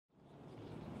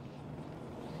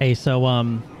Hey,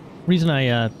 so reason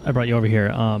I brought you over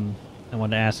here, I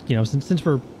wanted to ask, you know, since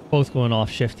we're both going off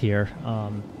shift here,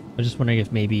 I was just wondering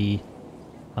if maybe,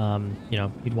 you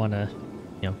know, you'd want to,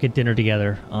 you know, get dinner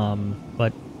together,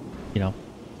 but, you know,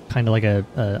 kind of like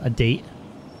a date,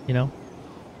 you know.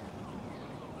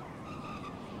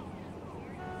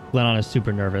 Glennon is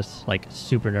super nervous, like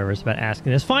super nervous about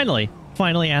asking this. Finally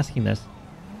asking this.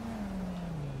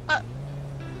 I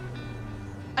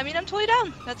mean, I'm totally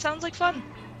down. That sounds like fun.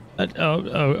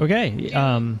 Okay.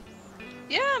 Yeah,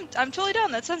 I'm totally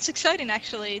down. That sounds exciting,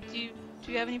 actually.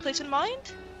 Do you have any place in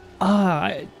mind?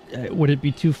 Would it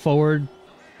be too forward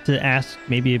to ask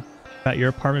maybe about your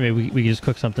apartment? Maybe we could just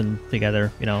cook something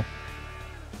together, you know?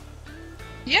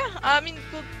 Yeah, I mean,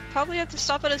 we'll probably have to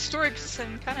stop at a store because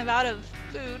I'm kind of out of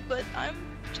food, but I'm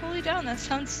totally down. That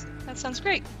sounds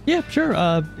great. Yeah, sure.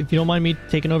 If you don't mind me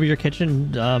taking over your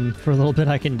kitchen for a little bit,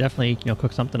 I can definitely, you know,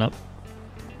 cook something up.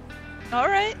 All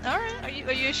right. Are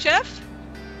you a chef?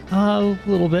 A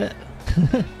little bit.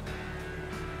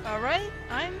 All right.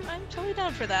 I'm totally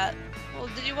down for that. Well,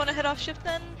 did you want to head off shift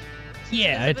then?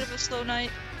 Yeah, it's a bit of a slow night.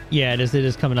 Yeah, it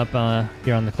is coming up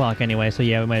here on the clock anyway, so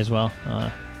yeah, we might as well.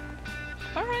 All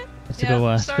right.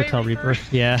 Let's go tell Reaper.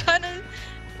 Yeah.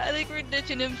 I think we're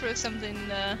ditching him for something.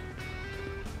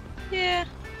 Yeah.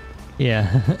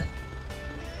 Yeah.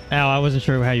 Al, I wasn't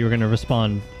sure how you were going to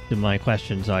respond to my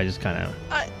question, so I just kind of...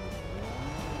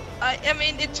 I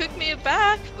mean, it took me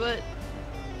aback, but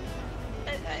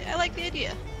I like the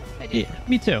idea. Yeah,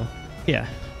 me too. Yeah.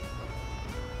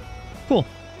 Cool.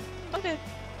 Okay.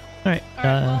 All right.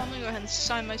 Well, I'm gonna go ahead and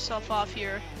sign myself off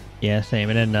here. Yeah,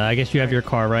 same. And then I guess you have your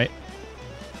car, right?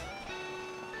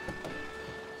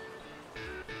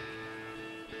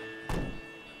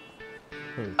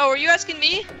 Oh, are you asking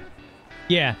me?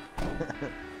 Yeah.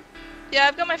 Yeah,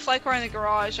 I've got my flight car in the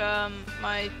garage.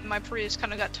 My Prius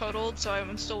kind of got totaled, so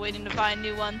I'm still waiting to buy a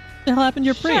new one. What the hell happened to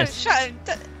your Prius? Shut.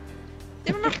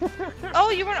 Oh,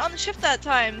 you weren't on the shift that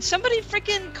time. Somebody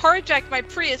freaking carjacked my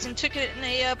Prius and took it in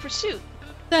a pursuit.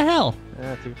 What the hell?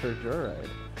 Yeah, took for a joyride.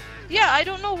 Yeah, I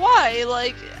don't know why.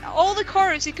 Like, all the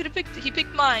cars he could have picked, he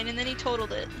picked mine, and then he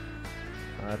totaled it.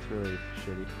 Oh, that's really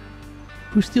shitty.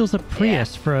 Who steals a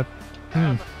Prius for a...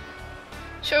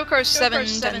 Show cars 7,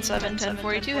 10, 7, 10,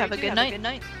 42. Have a good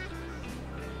night.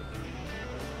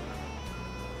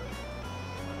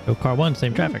 Go car 1,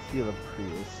 same traffic. Steal a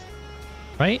Prius.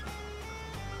 Right?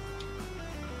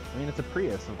 I mean, it's a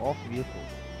Prius of all vehicles.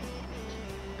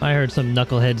 I heard some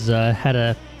knuckleheads had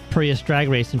a Prius drag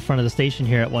race in front of the station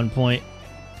here at one point,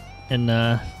 and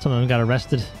some of them got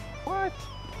arrested. What?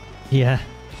 Yeah.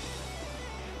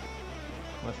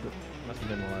 Must have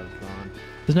been while I was gone.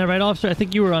 Isn't that right, officer? I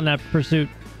think you were on that pursuit,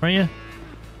 weren't you?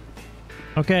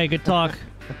 Okay, good talk.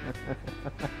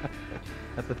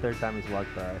 That's the third time he's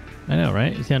walked by. I know,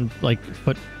 right? He's on, like,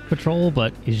 foot patrol,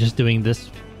 but he's just doing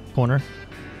this corner.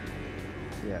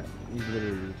 Yeah, he's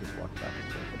literally just walked back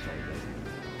and forth. That's all he does.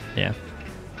 Yeah.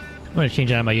 I'm gonna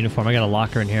change out of my uniform. I got a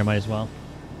locker in here, might as well.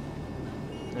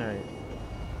 Alright.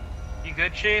 You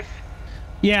good, Chief?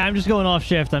 Yeah, I'm just going off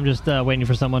shift. I'm just waiting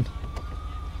for someone.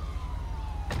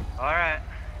 Alright.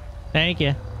 Thank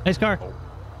you. Nice car.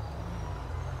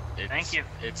 Thank you.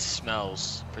 It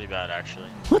smells pretty bad, actually.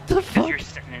 What the Because fuck? you're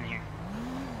sitting in here.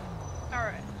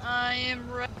 Alright, I am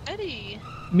ready.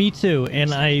 Me too, and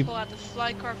Just pull out the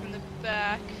fly car from the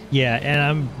back. Yeah, and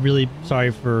I'm really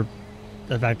sorry for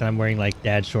the fact that I'm wearing, like,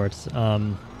 dad shorts.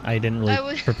 I didn't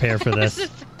really prepare for this.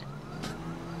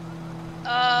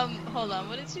 Hold on.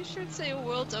 What does your shirt say?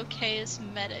 World's okayest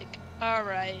medic.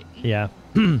 Alright. Yeah.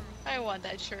 I want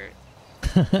that shirt.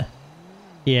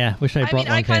 Yeah, wish I brought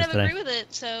I kind pants of today. agree with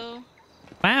it, so...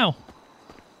 Wow.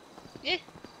 Yeah.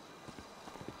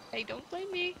 Hey, don't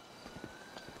blame me.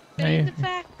 Hey, The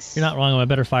facts. you're not wrong. I'm a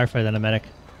better firefighter than a medic.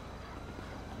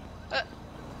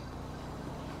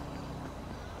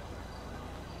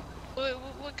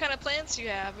 What kind of plans do you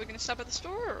have? We're gonna stop at the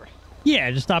store? Or?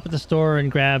 Yeah, just stop at the store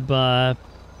and grab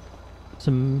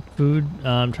some food.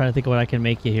 I'm trying to think of what I can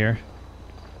make you here.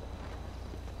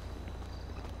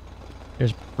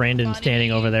 There's Brandon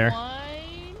standing over there.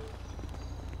 Wine?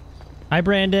 Hi,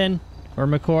 Brandon. Or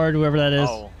McCord, whoever that is.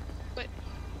 Oh. Wait,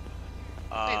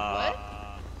 what?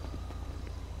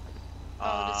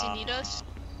 Oh, does he need us?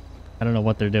 I don't know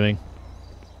what they're doing.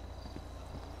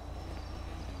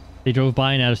 They drove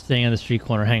by and I was staying on the street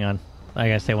corner. Hang on. I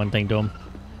gotta say one thing to him.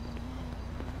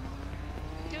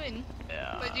 Doing?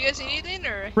 Yeah. Wait, do you guys need anything,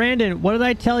 or? Brandon, what did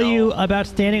I tell you about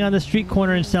standing on the street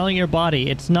corner and selling your body?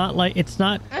 It's not like... It's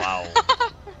not... Wow.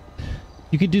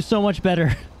 You could do so much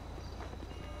better.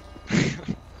 I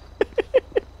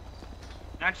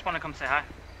just want to come say hi.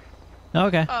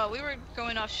 Okay. Oh, we were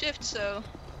going off shift, so...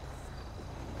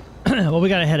 Well, we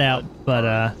gotta head out,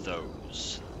 but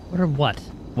Those. what are what?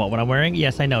 What I'm wearing?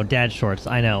 Yes, I know. Dad shorts.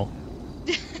 I know.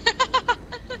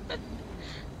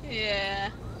 Yeah.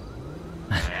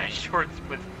 Shorts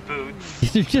with boots.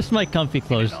 These are just my comfy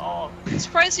clothes. Oh, I'm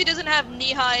surprised he doesn't have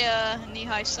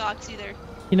knee-high socks either.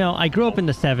 You know, I grew up in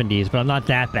the 70s, but I'm not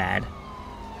that bad.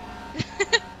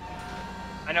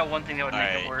 I know one thing that would make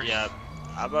it Alright, worse. yeah.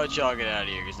 How about y'all get out of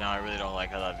here? Because now I really don't like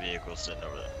how that vehicle's sitting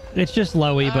over there. It's just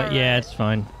lowy, but yeah, Alright. it's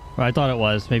fine. Or I thought it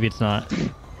was. Maybe it's not.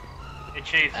 Hey,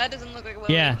 Chase, That doesn't look like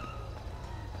a Yeah.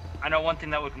 I know one thing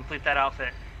that would complete that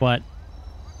outfit. What?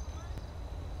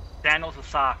 Sandals with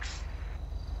socks.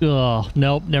 Oh,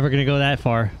 nope. Never gonna go that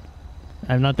far.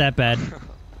 I'm not that bad.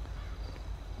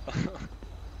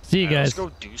 See you Alright, guys. Let's go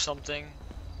do something.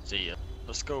 See ya.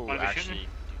 Let's go Wanna go actually.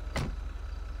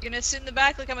 You gonna sit in the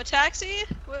back like I'm a taxi?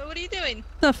 What are you doing?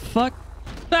 The fuck?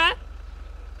 Ah!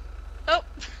 Oh.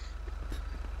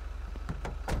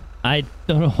 I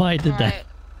don't know why I did Alright.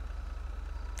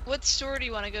 What store do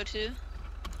you want to go to?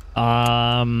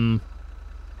 that.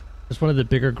 Just one of the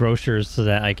bigger grocers so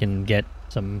that I can get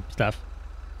some stuff.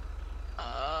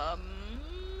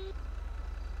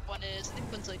 One is, I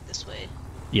think one's like this way.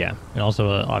 Yeah, and also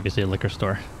obviously a liquor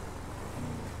store.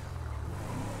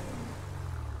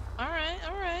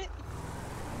 Alright.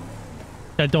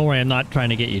 Don't worry, I'm not trying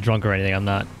to get you drunk or anything. I'm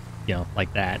not, you know,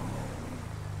 like that.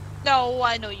 No,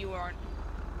 I know you aren't.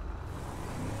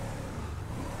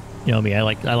 You know me. I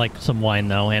like some wine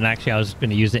though, and actually I was going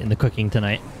to use it in the cooking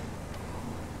tonight.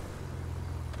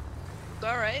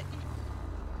 Alright.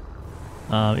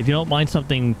 If you don't mind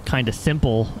something kind of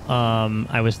simple,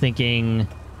 I was thinking,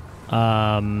 you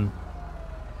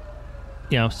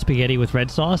know, spaghetti with red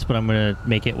sauce, but I'm gonna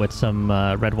make it with some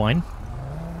red wine.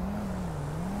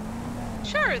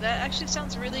 Sure, that actually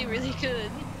sounds really, really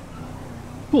good.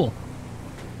 Cool.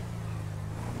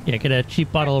 Yeah, get a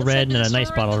cheap bottle of let's red head and to a the nice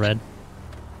store bottle of and red.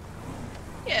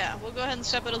 Yeah, we'll go ahead and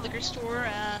stop at a liquor store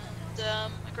and a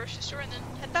grocery store and then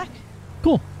head back.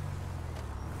 Cool.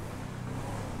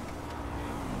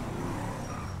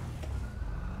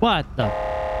 What the?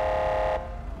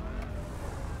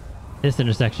 This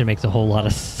intersection makes a whole lot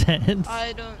of sense.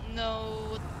 I don't know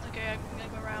what... Okay, I'm gonna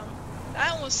go around.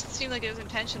 That almost seemed like it was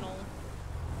intentional.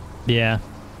 Yeah.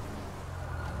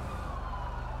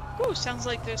 Ooh, sounds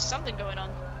like there's something going on.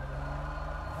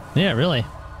 Yeah, really.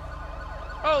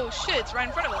 Oh shit, it's right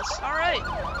in front of us. Alright.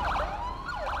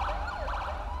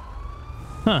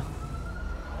 Huh.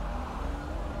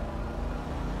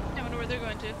 I wonder where they're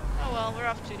going to. Oh well, we're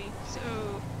off duty. So,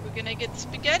 we're gonna get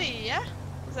spaghetti, yeah?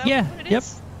 Is that Yeah, what it yep.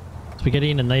 is? Spaghetti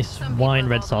and a nice Some people wine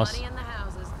have red all the sauce. money in the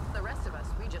houses. The rest of us,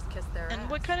 we just kiss their And ass.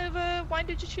 what kind of wine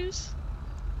did you choose?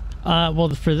 Well,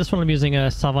 for this one, I'm using a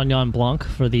Sauvignon Blanc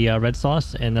for the red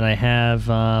sauce, and then I have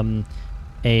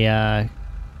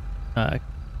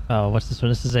oh, what's this one?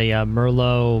 This is a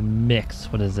Merlot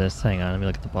mix. What is this? Hang on, let me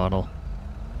look at the bottle.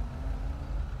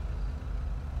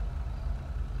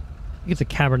 I think it's a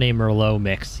Cabernet Merlot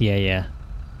mix. Yeah.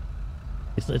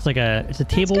 It's like a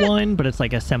table good. wine, but it's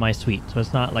like a semi-sweet, so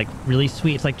it's not like really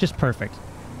sweet. It's like just perfect.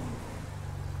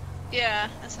 Yeah,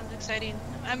 that sounds exciting.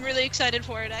 I'm really excited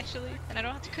for it actually, and I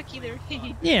don't have to cook either.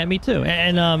 Yeah, me too.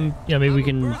 And you know, maybe we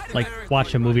can like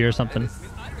watch a movie or something.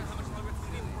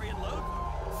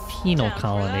 Penal Down for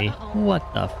colony. that. Oh.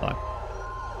 What the fuck?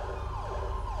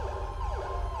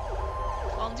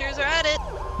 Volunteers are at it.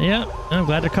 Yeah, I'm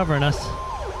glad they're covering us.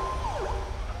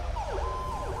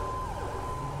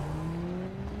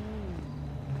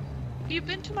 You've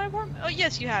been to my warm? Oh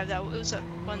yes, you have. That was that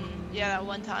one. Yeah, that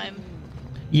one time.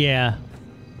 Yeah.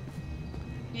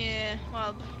 Yeah.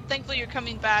 Well, thankfully you're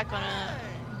coming back on a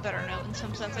better note in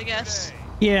some sense, I guess.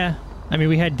 Yeah. I mean,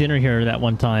 we had dinner here that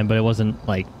one time, but it wasn't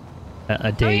like a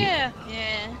Oh date. yeah.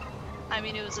 Yeah. I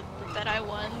mean, it was a bet I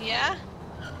won. Yeah.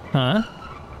 Huh?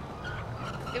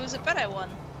 It was a bet I won.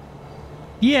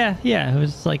 Yeah. It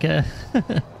was like a. For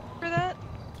that.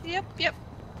 Yep.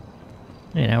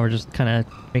 Yeah, now we're just kind of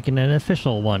making an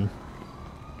official one.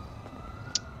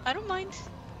 I don't mind.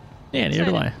 Yeah, neither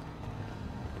do I.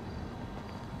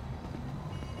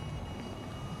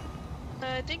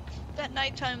 Excited. I think that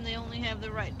nighttime they only have the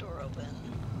right door open.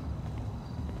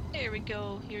 Here we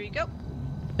go. Here you go.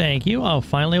 Thank you. Oh,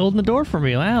 finally holding the door for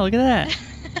me. Wow, look at that.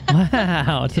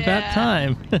 Wow, it's about Yeah.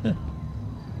 time. Let me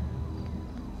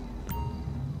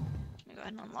go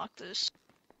ahead and unlock this.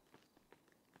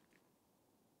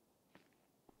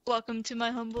 Welcome to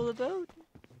my humble abode.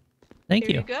 Thank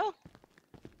Here you. you go.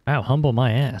 Wow, humble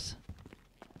my ass.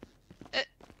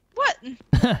 What?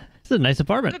 Is a nice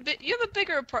apartment. You have a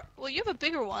bigger well, you have a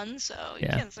bigger one, so you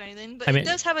Yeah. can't say anything. But I mean- it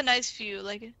does have a nice view,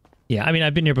 like. Yeah, I mean,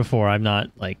 I've been here before. I'm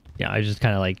not like, yeah, I just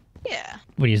kind of like, Yeah.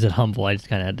 when you said humble, I just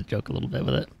kind of had to joke a little bit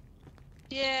with it.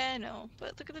 Yeah, I know.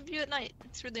 But look at the view at night.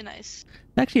 It's really nice.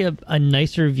 It's actually a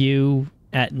nicer view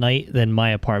at night than my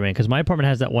apartment, because my apartment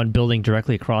has that one building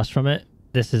directly across from it.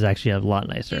 This is actually a lot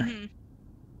nicer. Mhm.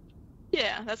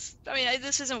 Yeah, that's. I mean,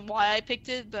 this isn't why I picked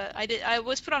it, but I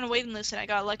was put on a waiting list, and I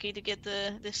got lucky to get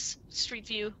this street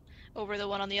view over the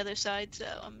one on the other side. So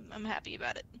I'm happy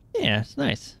about it. Yeah, it's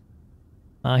nice.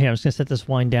 Here, I'm just gonna set this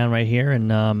wine down right here,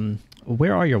 and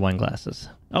where are your wine glasses?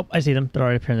 Oh, I see them. They're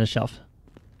right up here on the shelf.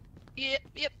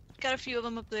 Yep. Got a few of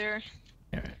them up there.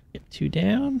 All right, get 2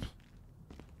 down,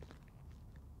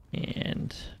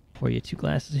 and pour you 2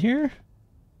 glasses here.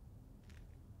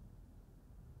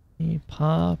 He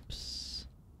pops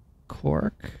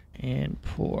cork and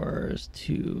pours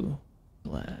 2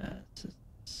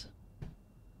 glasses.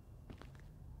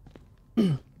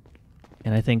 And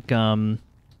I think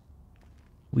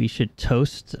we should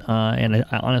toast, and I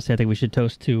honestly I think we should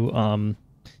toast to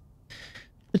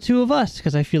the 2 of us,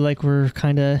 because I feel like we're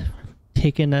kind of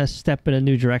taking a step in a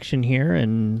new direction here,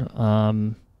 and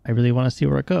I really want to see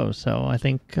where it goes. So I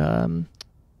think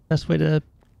best way to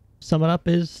sum it up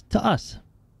is to us.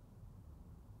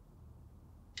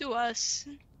 To us.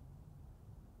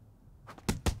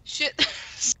 Shit.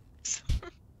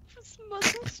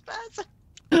 Muscle spasm.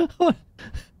 Do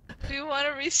you want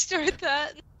to restart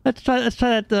that? Let's try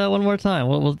that one more time.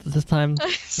 We'll this time.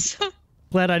 So,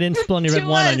 Glad I didn't spill any red to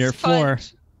wine on us, your floor.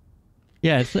 punch.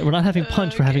 Yeah, we're not having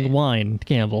punch. We're having Okay. wine,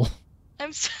 Campbell.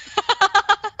 I'm so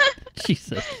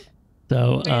Jesus.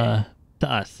 So to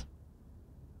us.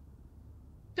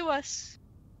 To us.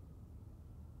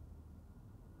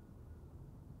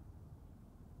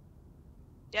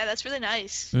 Yeah, that's really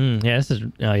nice. Yeah, this is.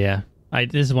 Oh yeah,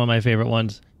 this is one of my favorite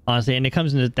ones, honestly. And it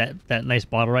comes in that nice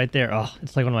bottle right there. Oh,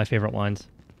 it's like one of my favorite wines.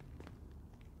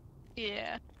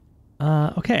 Yeah.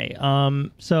 Okay.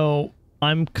 So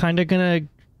I'm kind of gonna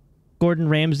Gordon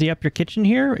Ramsay up your kitchen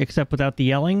here, except without the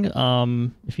yelling.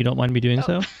 If you don't mind me doing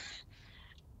so.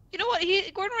 You know what?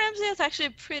 Gordon Ramsay is actually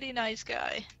a pretty nice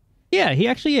guy. Yeah, he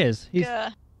actually is. He's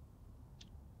Yeah.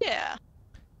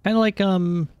 kind of like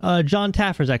John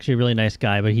Taffer's actually a really nice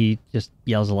guy, but he just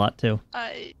yells a lot too.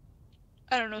 I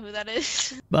don't know who that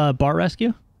is. Bar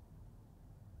Rescue?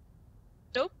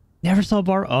 Nope. Never saw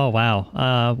Bar. Oh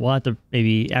wow. We'll have to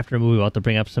maybe after a movie we'll have to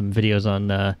bring up some videos on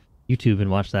YouTube and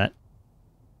watch that.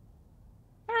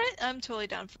 All right, I'm totally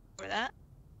down for that.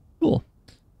 Cool.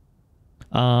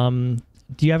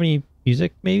 Do you have any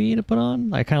music maybe to put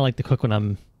on? I kind of like to cook when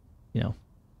I'm,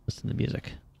 listening to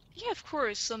music. Yeah, of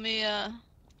course. Let me go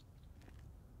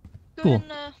Cool.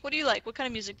 and, what do you like? What kind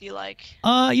of music do you like?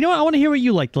 You know what? I want to hear what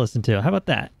you like to listen to. How about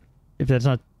that? If that's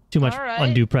not too much All right.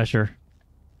 undue pressure.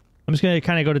 I'm just gonna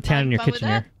kind of go to town I'm in your fine with kitchen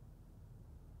that. here.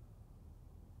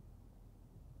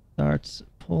 Starts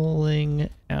pulling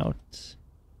out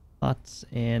pots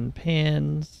and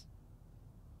pans.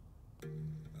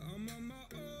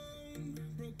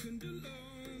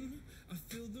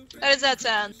 How does that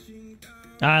sound?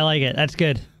 I like it. That's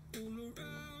good.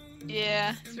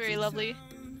 Yeah, it's very lovely.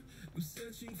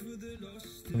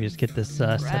 Let me just get this set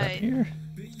up Right. here.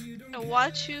 I'll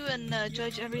watch you and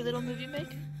judge every little move you make.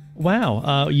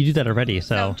 Wow. You do that already, No,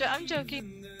 so I'm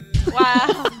joking.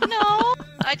 Wow. No,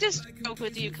 I just joke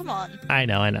with you. Come on. I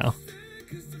know.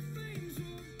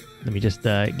 Let me just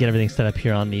get everything set up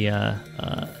here on the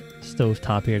stove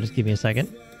top here. Just give me a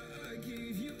second.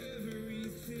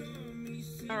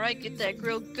 All right, get that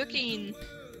grilled cooking.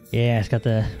 Yeah, it's got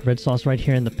the red sauce right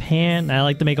here in the pan. I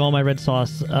like to make all my red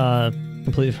sauce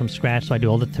completely from scratch, so I do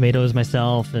all the tomatoes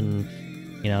myself, and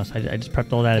so I just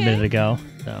prepped all that a Okay. minute ago.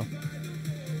 So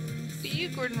Are you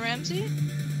Gordon Ramsay?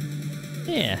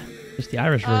 yeah, just the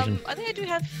Irish version. I think I do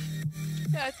have.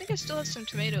 Yeah, I think I still have some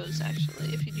tomatoes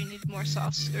actually. If you do need more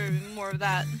sauce or more of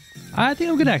that. I think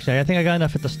I'm good actually. I think I got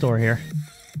enough at the store here.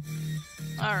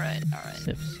 All right.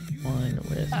 Sips wine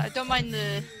with. Don't mind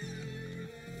the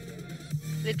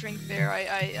drink there.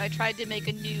 I tried to make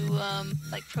a new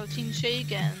like protein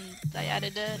shake and I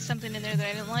added something in there that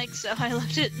I didn't like, so I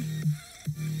left it.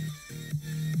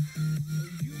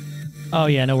 Oh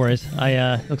yeah, no worries.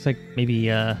 I looks like maybe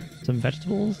some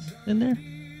vegetables in there.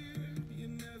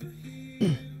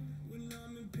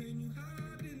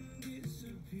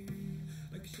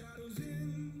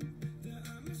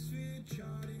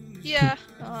 Yeah.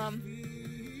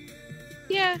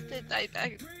 Yeah.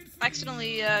 I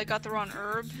accidentally got the wrong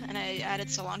herb and I added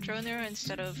cilantro in there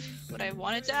instead of what I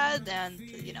wanted to add, and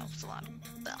cilantro.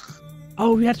 Ugh.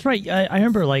 Oh, that's right. I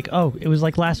remember, like, oh, it was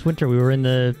like last winter. We were in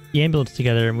the ambulance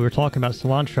together, and we were talking about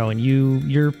cilantro, and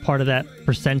you're part of that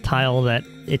percentile that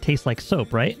it tastes like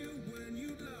soap, right?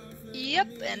 Yep,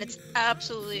 and it's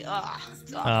absolutely it's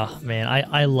awful. Oh man,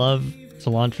 I love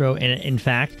cilantro, and in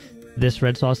fact, this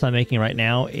red sauce I'm making right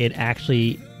now, it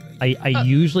actually, I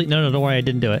usually don't worry, I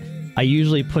didn't do it. I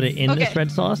usually put it in this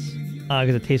red sauce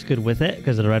because it tastes good with it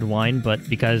because of the red wine, but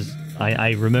because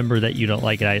I remember that you don't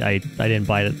like it, I didn't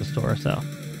buy it at the store, so.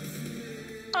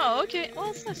 Oh, okay. Well,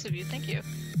 that's nice of you. Thank you.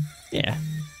 Yeah.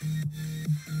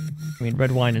 I mean,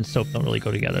 red wine and soap don't really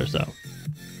go together, so.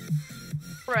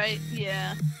 Right.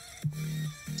 Yeah.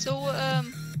 So,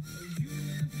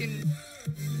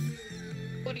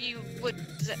 what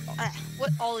is that?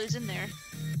 What all is in there?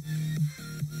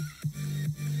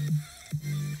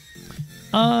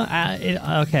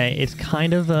 Okay, it's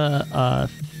kind of a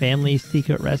family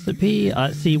secret recipe. Oh,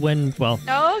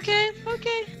 okay.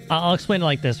 I'll explain it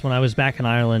like this. When I was back in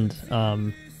Ireland,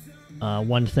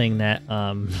 one thing that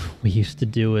we used to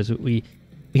do is we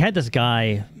had this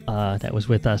guy that was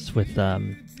with us with I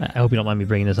hope you don't mind me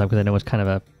bringing this up because I know it's kind of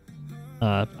a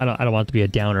I don't want it to be a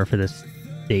downer for this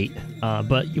date.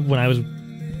 But when I was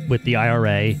with the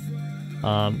IRA,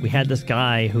 we had this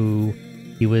guy who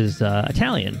he was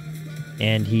Italian,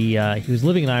 and he was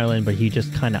living in Ireland, but he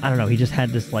just kind of, I don't know, he just had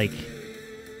this like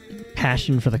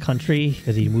passion for the country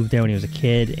because he moved there when he was a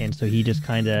kid, and so he just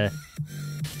kind of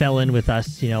fell in with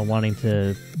us, wanting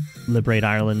to liberate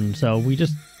Ireland. So he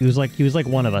was like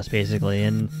one of us basically,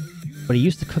 but he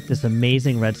used to cook this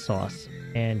amazing red sauce,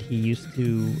 and he used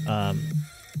to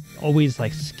always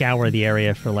like scour the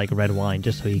area for like red wine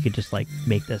just so he could just like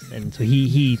make this. And so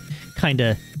he kind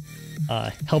of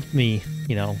helped me,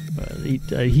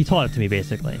 he taught it to me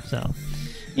basically. So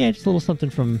yeah, just a little something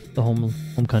from the home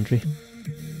country.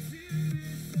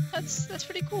 That's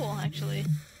pretty cool, actually.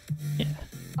 Yeah.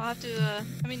 I'll have to.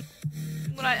 I mean,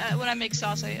 when I make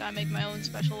sauce, I make my own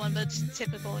special one, but it's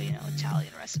typical,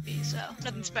 Italian recipe, so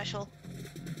nothing special.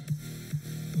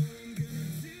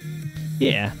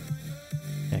 Yeah.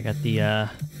 I got the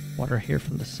water here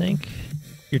from the sink.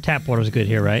 Your tap water's good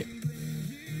here, right?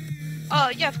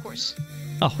 Yeah, of course.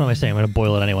 Oh, what am I saying? I'm gonna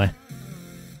boil it anyway.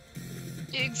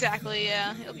 Exactly,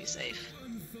 yeah. It'll be safe.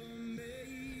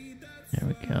 There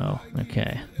we go.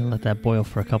 Okay. I'll let that boil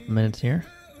for a couple minutes here.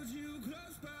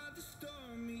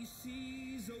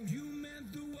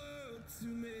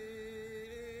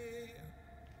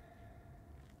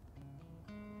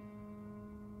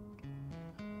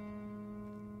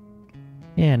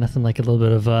 Yeah, nothing like a little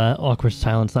bit of awkward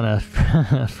silence on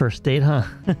a first date, huh?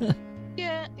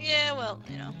 yeah, well,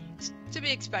 it's to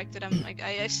be expected. I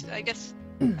guess, I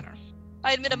don't know.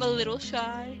 I admit I'm a little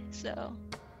shy, so...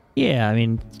 Yeah, I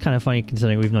mean, it's kind of funny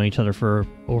considering we've known each other for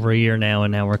over a year now,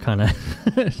 and now we're kind of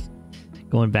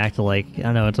going back to, like, I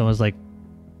don't know, it's almost like,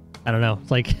 I don't know, it's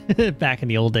like back in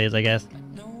the old days, I guess.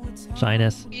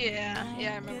 Shyness. Yeah,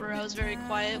 I remember I was very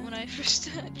quiet when I first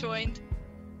joined.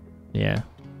 Yeah.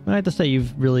 I have to say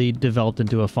you've really developed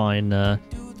into a fine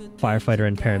firefighter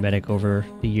and paramedic over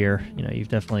the year. You've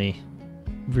definitely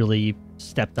really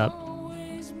stepped up.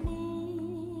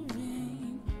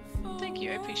 Thank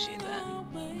you, I appreciate that.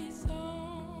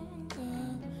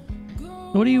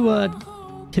 What do you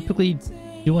typically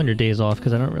do on your days off?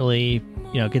 Because I don't really,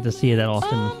 get to see you that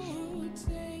often.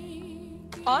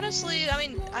 Honestly, I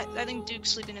mean, I think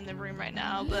Duke's sleeping in the room right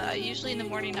now, but usually in the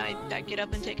morning I get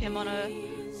up and take him on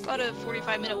about a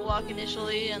 45-minute walk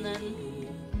initially, and then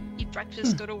eat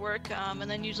breakfast, go to work, and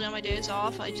then usually on my days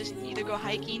off I just either go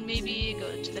hiking, maybe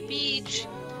go to the beach.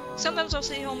 Sometimes I'll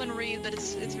stay home and read, but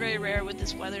it's very rare with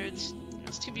this weather. It's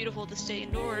too beautiful to stay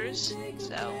indoors,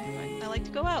 so I like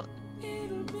to go out.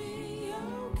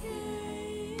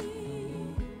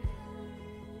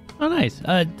 Oh, nice.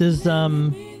 Does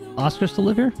Oscar still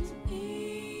live here?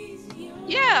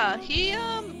 Yeah, he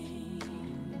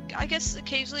I guess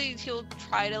occasionally he'll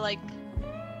try to like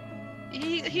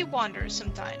he wanders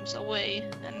sometimes away,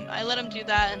 and I let him do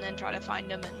that and then try to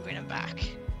find him and bring him back.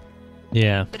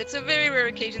 Yeah. But it's a very rare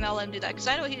occasion I'll let him do that, because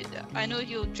I know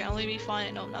he'll generally be fine.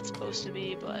 I know I'm not supposed to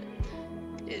be, but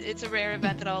it's a rare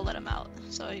event that I'll let him out.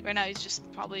 So right now he's just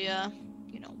probably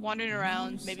wandering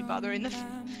around, maybe bothering the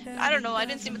I don't know, I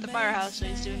didn't see him at the firehouse, so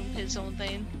he's doing his own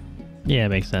thing. Yeah, it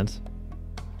makes sense.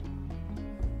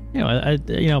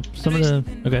 Some of the...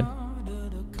 Okay.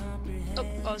 Oh,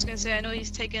 I was gonna say, I know he's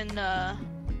taken a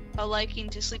liking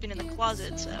to sleeping in the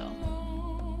closet, so...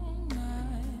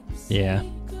 Yeah.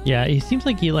 Yeah, he seems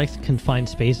like he likes confined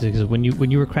spaces, because when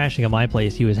you were crashing at my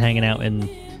place, he was hanging out and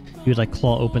he would like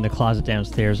claw open the closet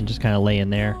downstairs and just kind of lay in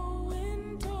there.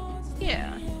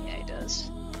 Yeah, he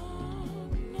does.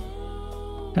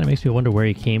 Kind of makes me wonder where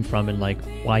he came from and like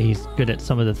why he's good at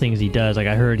some of the things he does. Like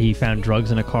I heard he found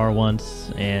drugs in a car once,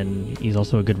 and he's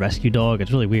also a good rescue dog.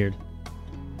 It's really weird.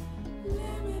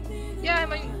 Yeah, I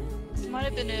mean, it might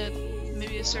have been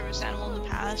maybe a service animal in the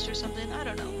past or something. I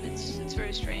don't know. It's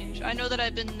very strange. I know that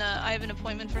I have an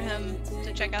appointment for him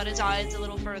to check out his eyes a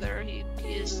little further. He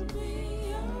is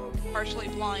partially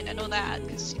blind. I know that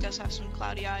because he does have some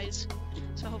cloudy eyes.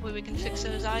 So hopefully we can fix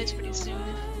those eyes pretty soon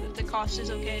if the cost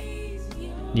is okay.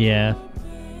 Yeah.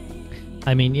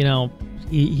 I mean, you know,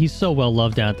 he's so well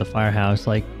loved down at the firehouse.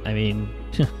 Like, I mean,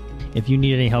 if you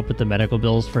need any help with the medical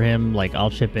bills for him, like, I'll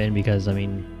chip in because, I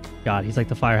mean, God, he's like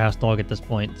the firehouse dog at this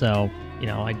point. So, you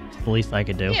know, it's the least I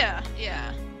could do. Yeah.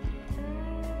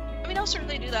 I mean, I'll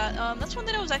certainly do that. That's one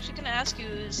thing I was actually going to ask you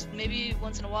is maybe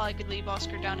once in a while I could leave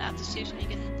Oscar down at the station. He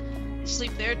can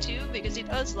sleep there too because he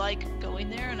does like going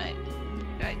there. And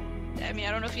I mean,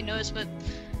 I don't know if you noticed, but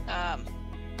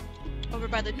over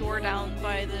by the door down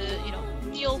by the, you know,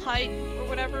 kneel height or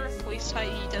whatever, waist height,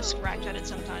 he does scratch at it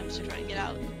sometimes to try to get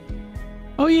out.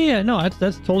 Oh yeah, no,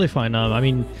 that's totally fine. I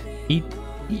mean, he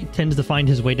tends to find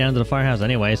his way down to the firehouse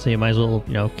anyway, so you might as well,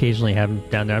 you know, occasionally have him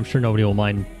down there. I'm sure nobody will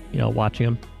mind, you know, watching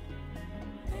him.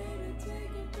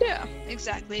 Yeah,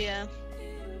 exactly. Yeah,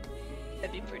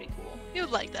 that'd be pretty cool. You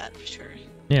would like that for sure.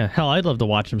 Yeah, hell, I'd love to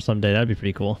watch him someday. That'd be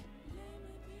pretty cool.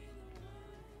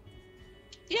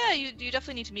 Yeah, you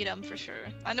definitely need to meet him for sure.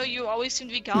 I know you always seem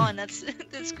to be gone.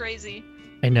 That's crazy.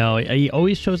 I know. He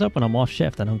always shows up when I'm off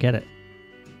shift. I don't get it.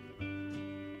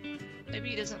 Maybe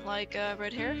he doesn't like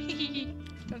red hair.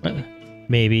 Don't do it.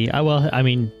 Maybe. I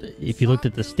mean, if you looked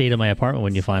at the state of my apartment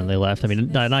when you finally left, I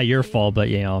mean, not your fault, but,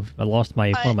 you know, I lost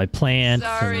one of my plants.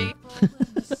 Sorry.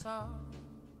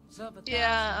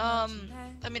 Yeah,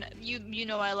 I mean, you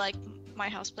know I like my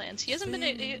houseplants. He hasn't been,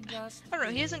 I don't know,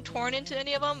 he hasn't torn into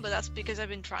any of them, but that's because I've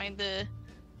been trying to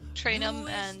train him,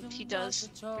 and he does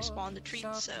respond to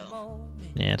treats, so...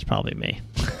 Yeah, it's probably me.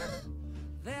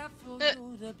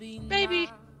 Maybe.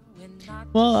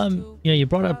 Well, you know, you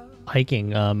brought up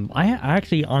hiking. I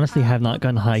actually honestly have not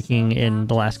gone hiking in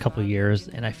the last couple of years,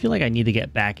 and I feel like I need to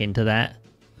get back into that.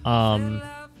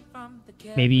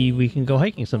 Maybe we can go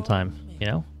hiking sometime, you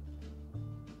know?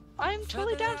 I'm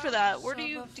totally down for that. Where do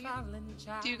you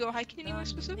go hiking anywhere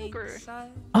specific, or?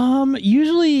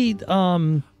 Usually,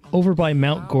 over by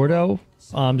Mount Gordo.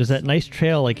 There's that nice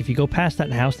trail. Like if you go past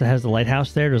that house that has the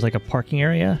lighthouse there, there's like a parking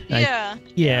area.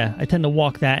 Yeah. I tend to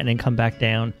walk that and then come back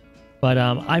down. But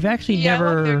I've actually I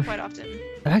walk there quite often.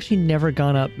 I've actually never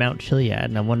gone up Mount Chiliad,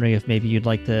 and I'm wondering if maybe you'd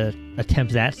like to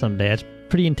attempt that someday. It's a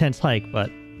pretty intense hike, but.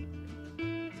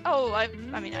 Oh, I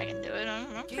mean, I can do it.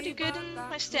 I'm pretty good in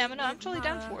my stamina. I'm totally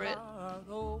down for it.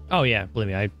 Oh yeah, believe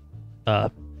me,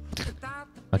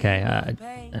 okay,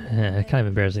 kind of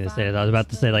embarrassing to say that. I was about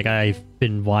to say, like, I've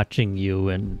been watching you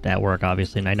and at work,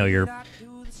 obviously, and I know you're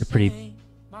pretty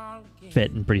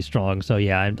fit and pretty strong. So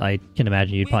yeah, I can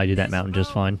imagine you'd probably do that mountain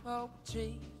just fine. All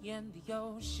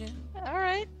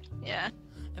right. Yeah.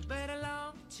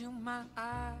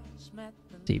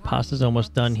 See, pasta's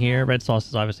almost done here. Red sauce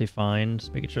is obviously fine.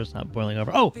 Just making sure it's not boiling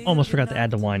over. Oh, almost forgot to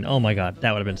add the wine. Oh my god,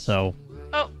 that would have been so.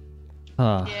 Oh.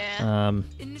 Yeah.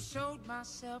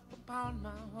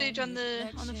 Stage on the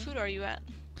food are you at?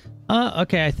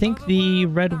 Okay, I think the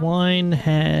red wine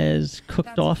has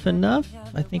cooked off enough.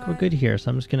 I think we're good here. So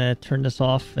I'm just gonna turn this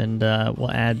off, and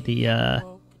we'll add the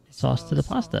sauce to the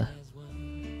pasta.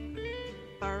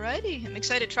 Alrighty, I'm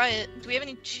excited to try it. Do we have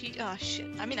any cheese? Oh shit.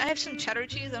 I mean, I have some cheddar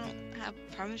cheese. I don't have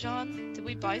Parmesan. Did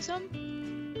we buy some?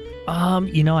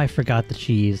 You know, I forgot the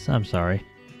cheese. I'm sorry.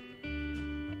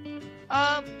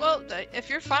 Well, if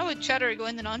you're fine with cheddar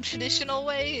going the non-traditional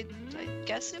way, I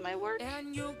guess it might work.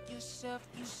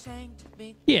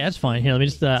 Yeah, it's fine. Here, let me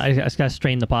just, I just gotta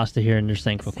strain the pasta here in your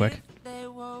sink real quick.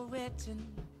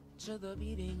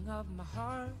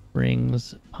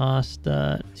 Brings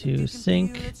pasta to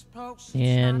sink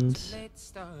and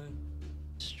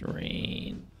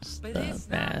strains the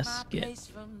basket.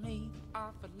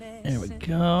 There we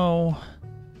go.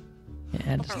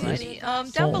 And alrighty.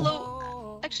 Down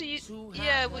below. Actually,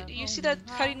 you see that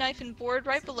cutting knife and board?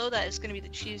 Right below that is going to be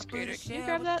the cheese grater. Can you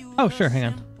grab that? Oh, sure. Hang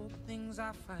on.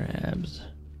 Grabs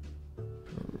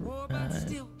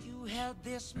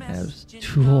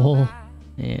tool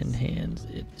and hands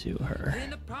it to her.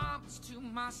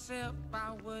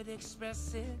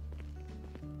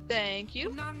 Thank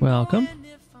you. Welcome.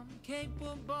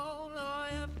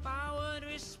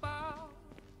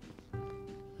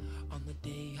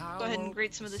 Go ahead and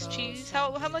grate some of this cheese.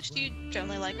 How much do you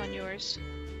generally like on yours?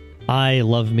 I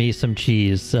love me some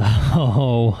cheese, so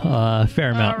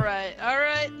fair amount. All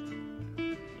right.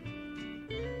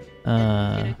 Get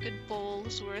a good bowl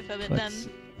noodles worth of it then. Puts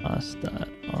pasta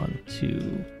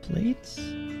onto plates.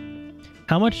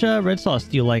 How much red sauce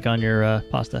do you like on your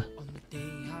pasta?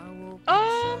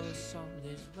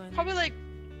 Probably like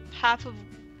half of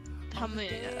how many?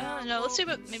 No, let's say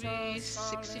about maybe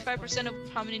 65% of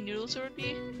how many noodles there would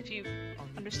be, if you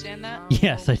understand that.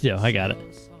 Yes, I do. I got it.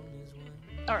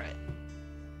 All right.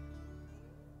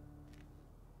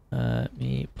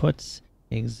 Me puts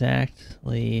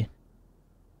exactly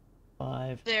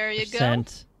 5%. There you go.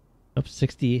 Oops,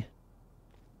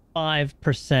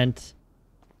 65%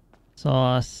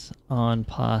 sauce on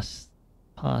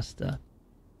pasta.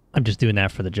 I'm just doing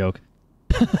that for the joke.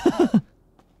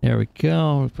 There we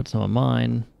go. We put some on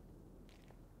mine.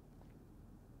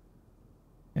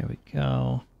 There we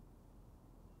go.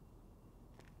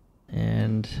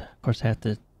 And of course I have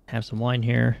to have some wine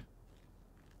here.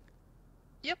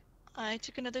 Yep, I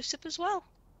took another sip as well.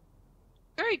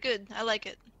 Very good. I like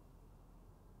it.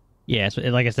 Yeah, it's,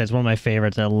 like I said, it's one of my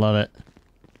favorites. I love it.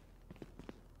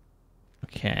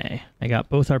 Okay, I got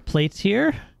both our plates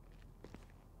here.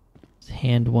 Let's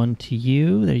hand one to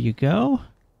you. There you go.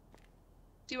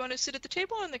 Do you want to sit at the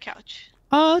table or on the couch?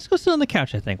 Let's go sit on the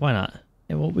couch, I think. Why not?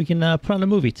 Yeah, well, we can put on a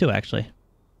movie too, actually.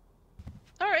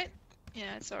 All right.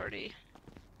 Yeah, it's already.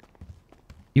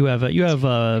 You have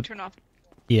Turn off.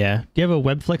 yeah. Do you have a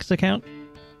Webflix account?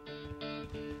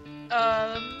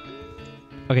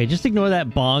 Okay, just ignore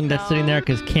that bong that's sitting there,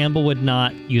 because Campbell would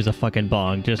not use a fucking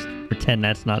bong. Just pretend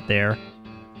that's not there.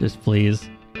 Just please.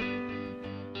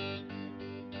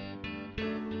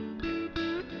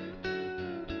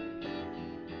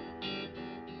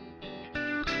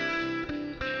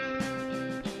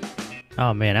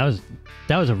 Oh man,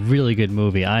 that was a really good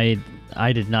movie. I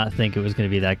did not think it was going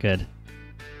to be that good.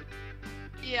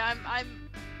 Yeah,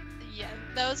 yeah,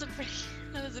 that was a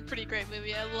pretty great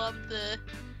movie. I loved the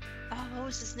what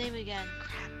was his name again?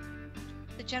 Crap.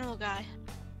 The general guy.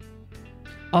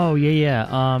 Oh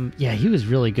yeah. Yeah, he was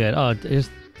really good. Oh,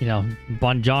 just,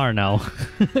 Buongiorno.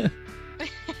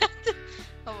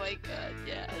 Oh my god,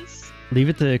 yes. Leave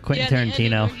it to Quentin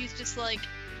Tarantino. Where he's just like,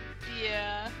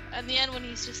 yeah. And the end when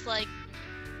he's just like,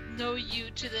 no you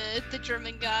to the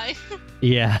German guy.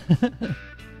 Yeah.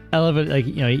 I love it. Like,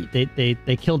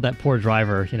 they killed that poor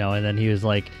driver, and then he was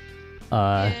like,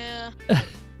 yeah.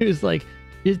 he was like,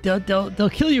 they'll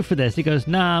kill you for this. He goes,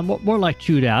 nah, more like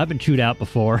chewed out. I've been chewed out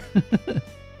before.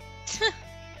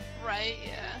 Right,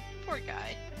 yeah. Poor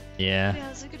guy. Yeah. Yeah, it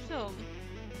was a good film.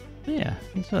 Yeah.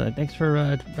 Thanks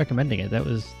for recommending it. That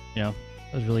was, that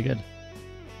was really good.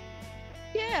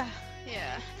 Yeah.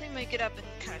 They make it up and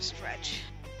kind of stretch.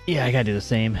 Yeah, I gotta do the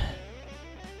same.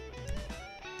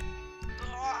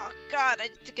 Oh god, I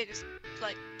think I just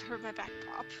heard my back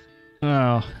pop.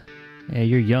 Oh, yeah,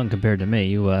 you're young compared to me.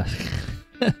 You I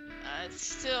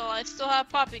still have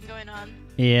popping going on.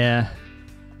 Yeah.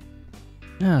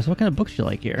 So what kind of books you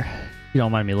like here? If you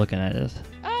don't mind me looking at this.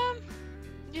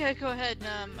 Yeah, go ahead.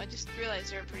 I just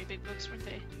realized they're pretty big books, weren't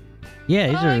they? Yeah,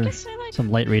 these I are guess I like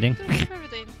some light reading.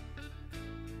 everything.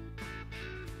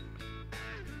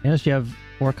 Yes, you have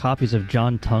 4 copies of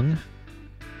John Tongue.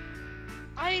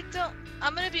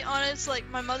 I'm gonna be honest,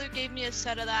 my mother gave me a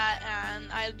set of that,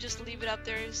 and I just leave it up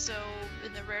there, so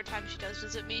in the rare time she does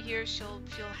visit me here, she'll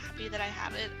feel happy that I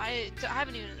have it. I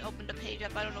haven't even opened a page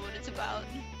up, I don't know what it's about.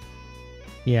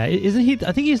 Yeah, isn't he?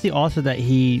 I think he's the author that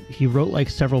he wrote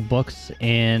several books,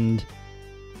 and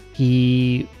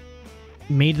he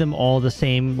made them all the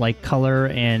same color,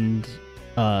 and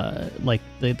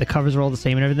the covers are all the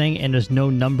same and everything, and there's no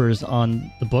numbers on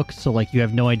the books, so you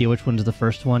have no idea which one's the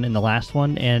first one and the last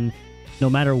one, and no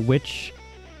matter which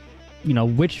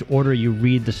order you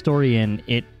read the story in,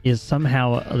 it is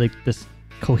somehow this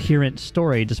coherent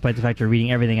story, despite the fact you're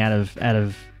reading everything out of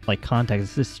context.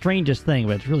 It's the strangest thing,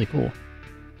 but it's really cool.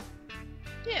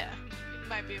 Yeah, it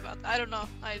might be about that. I don't know.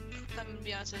 I'm gonna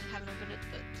be honest, I haven't opened it,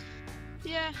 but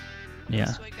yeah. Yeah.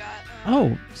 That's what I got.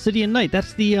 Oh, City and Night.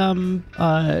 That's the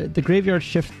Graveyard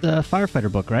Shift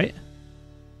firefighter book, right?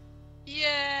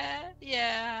 Yeah.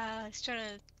 I was trying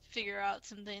to figure out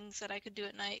some things that I could do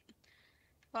at night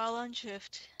while on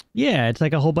shift. Yeah, it's a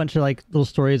whole bunch of little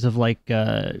stories of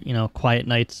quiet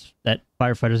nights that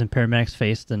firefighters and paramedics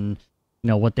faced, and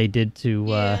what they did to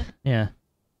yeah.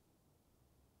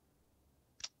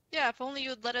 Yeah, if only you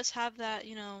would let us have that,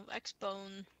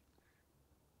 X-Bone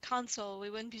console, we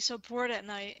wouldn't be so bored at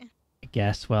night. I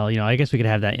guess. Well, I guess we could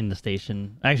have that in the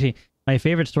station. Actually, my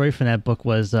favorite story from that book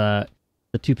was the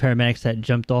 2 paramedics that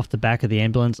jumped off the back of the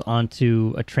ambulance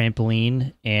onto a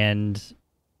trampoline and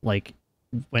went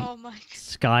Oh my God.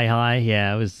 sky high.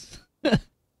 Yeah, it was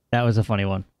that was a funny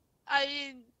one.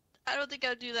 I don't think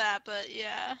I'd do that, but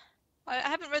yeah. I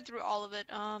haven't read through all of it.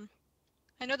 I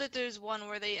know that there's one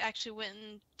where they actually went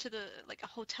into the like a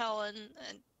hotel and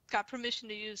got permission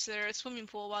to use their swimming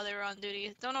pool while they were on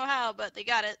duty. Don't know how, but they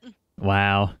got it.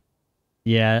 Wow.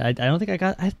 Yeah, I don't think I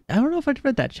got. I don't know if I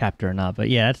read that chapter or not, but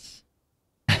yeah, that's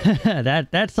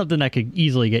that's something that could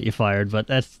easily get you fired. But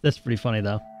that's pretty funny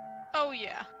though. Oh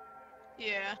yeah,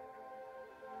 yeah.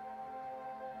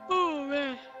 Oh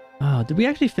man. Oh, did we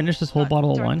actually finish this whole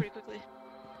bottle of Dark wine? pretty quickly.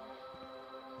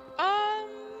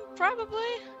 Probably.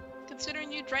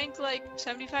 Considering you drank like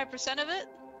 75% of it.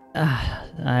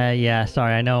 Yeah,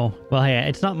 sorry, I know. Well, hey,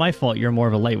 it's not my fault you're more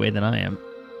of a lightweight than I am.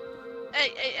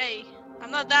 Hey. I'm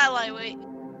not that lightweight.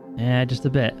 Yeah, just a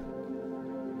bit.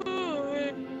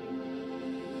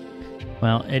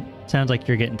 Well, it sounds like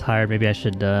you're getting tired. Maybe I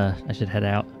should head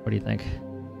out. What do you think?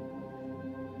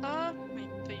 Are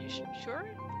you sure?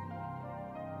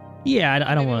 Yeah, I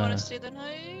don't Maybe want want to stay the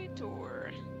night,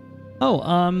 or...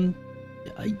 Oh,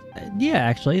 yeah,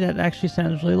 actually, that actually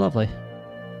sounds really lovely.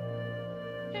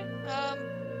 Okay,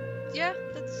 yeah,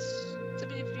 I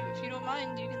mean, if you don't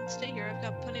mind, you can stay here. I've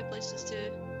got plenty of places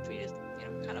for you to,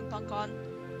 kind of bunk on.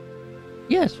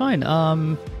 Yeah, it's fine.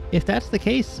 If that's the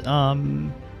case,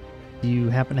 do you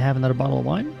happen to have another bottle of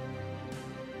wine?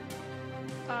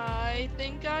 I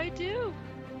think I do.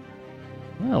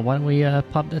 Well, why don't we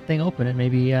pop that thing open and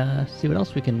maybe see what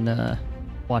else we can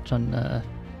watch on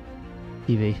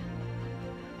TV?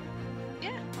 Yeah,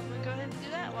 I'm gonna go ahead and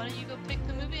do that. Why don't you go pick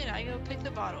the movie and I go pick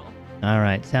the bottle? All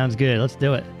right, sounds good. Let's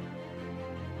do it.